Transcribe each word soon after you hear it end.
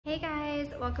Hey guys,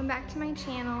 welcome back to my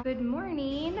channel. Good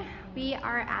morning. We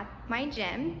are at my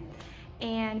gym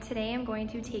and today I'm going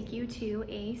to take you to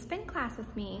a spin class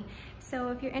with me. So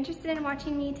if you're interested in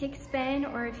watching me take spin,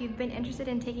 or if you've been interested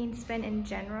in taking spin in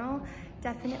general,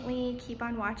 definitely keep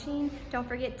on watching. Don't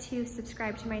forget to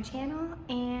subscribe to my channel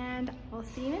and we'll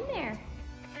see you in there.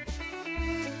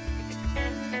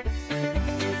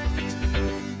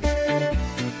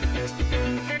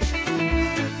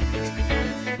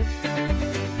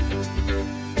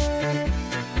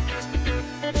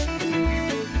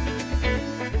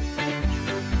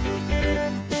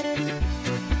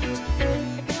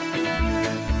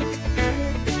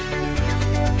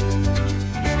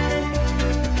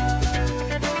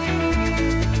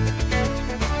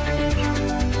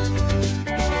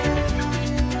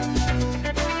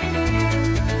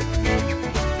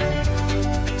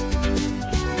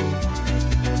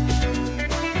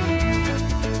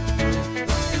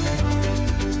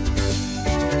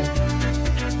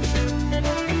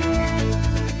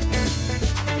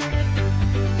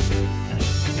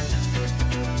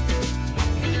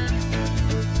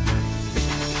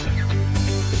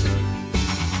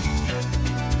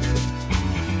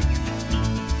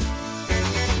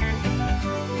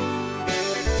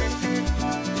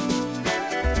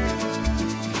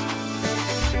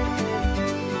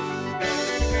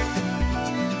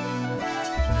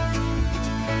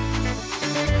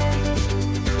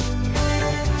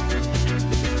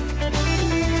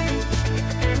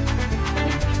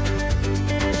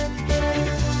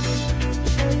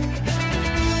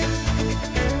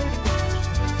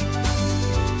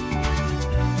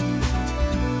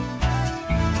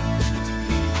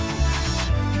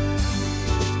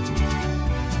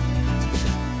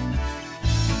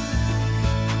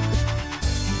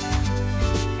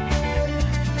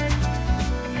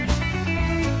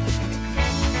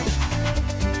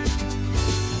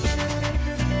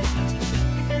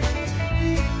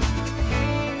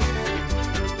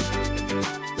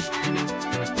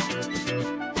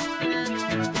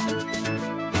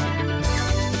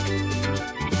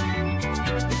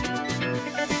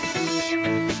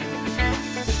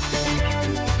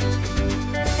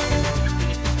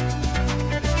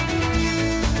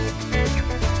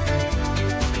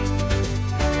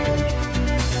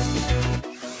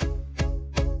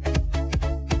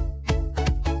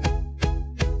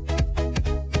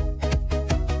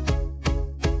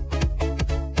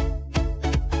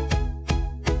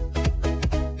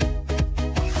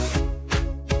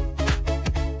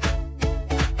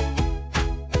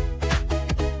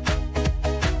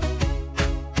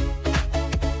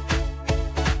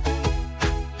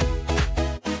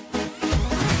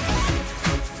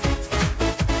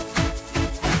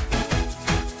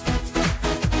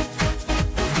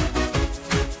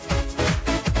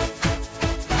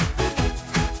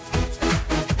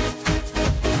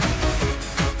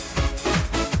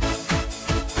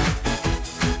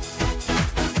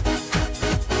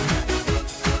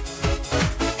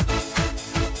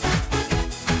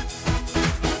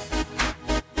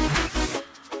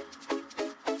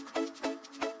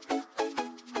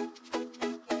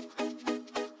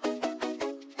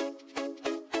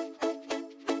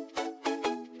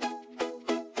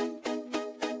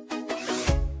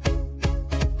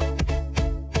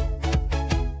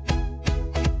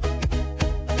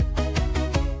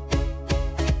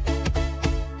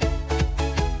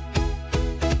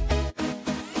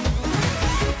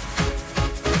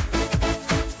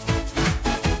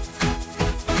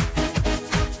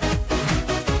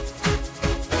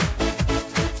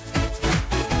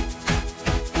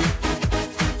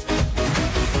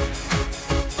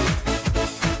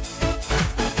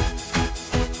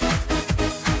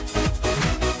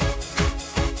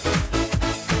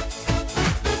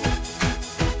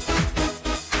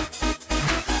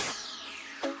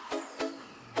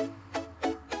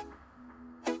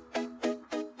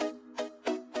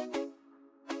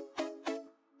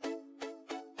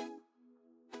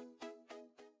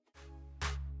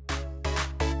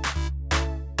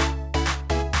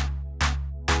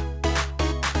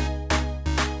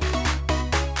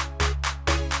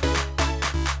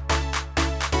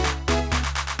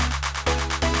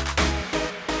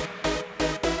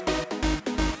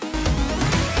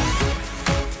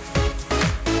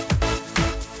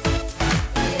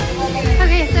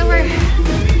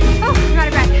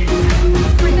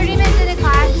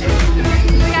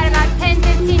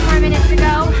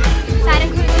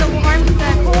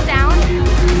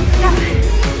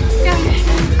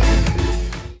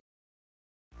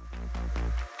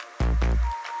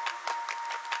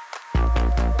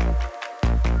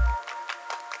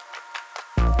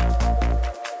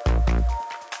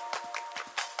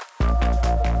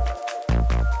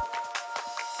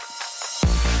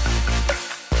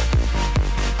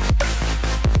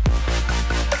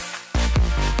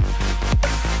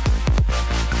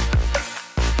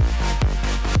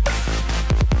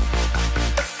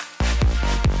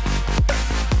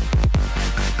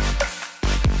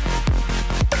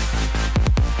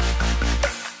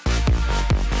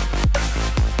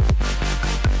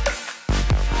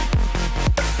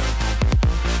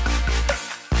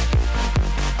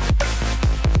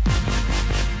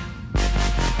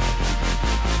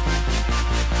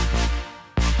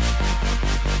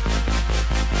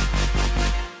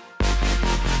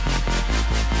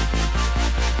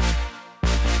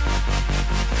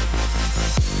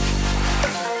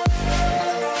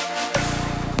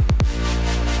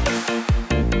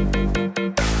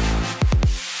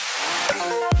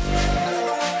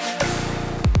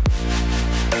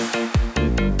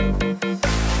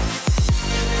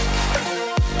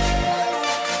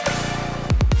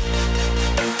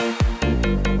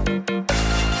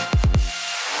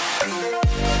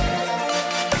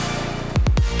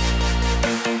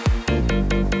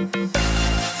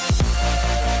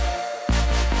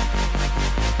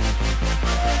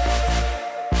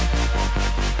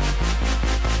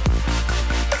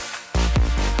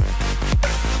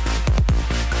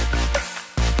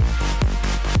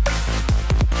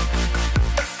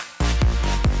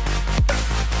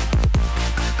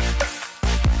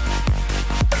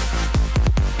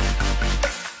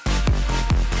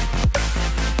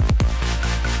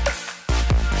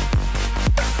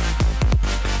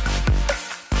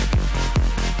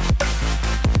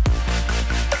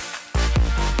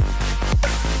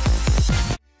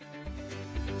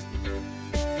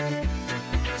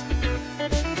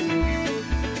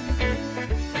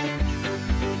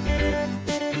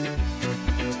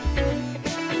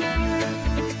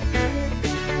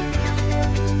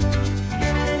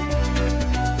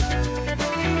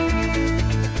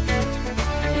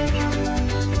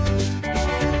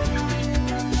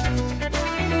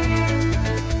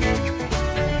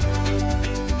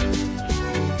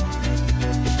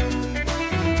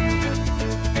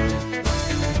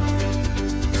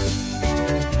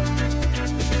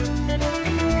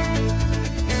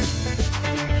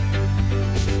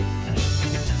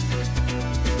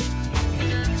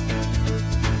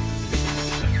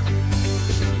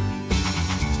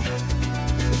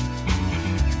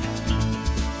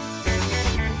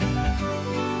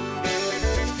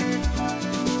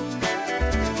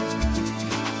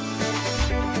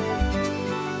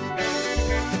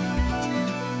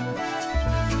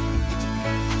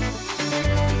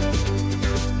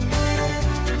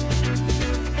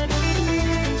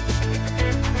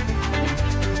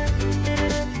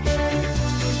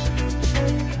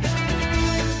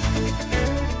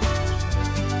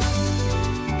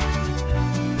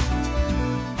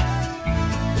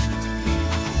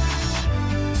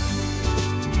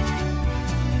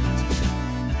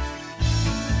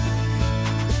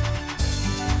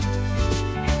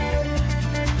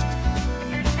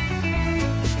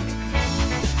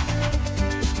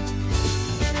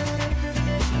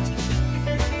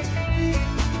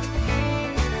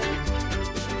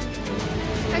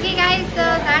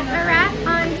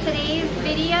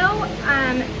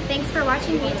 Thanks for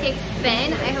watching me take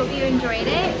spin. I hope you enjoyed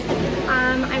it.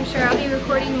 I'm sure I'll be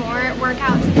recording more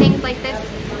workouts and things like this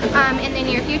in the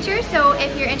near future. So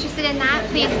if you're interested in that,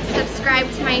 please subscribe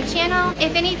to my channel.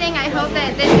 If anything, I hope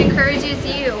that this encourages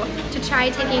you to try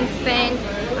taking spin.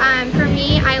 For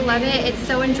me, I love it. It's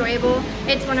so enjoyable.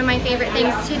 It's one of my favorite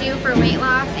things to do for weight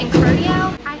loss and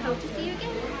cardio. I hope to see you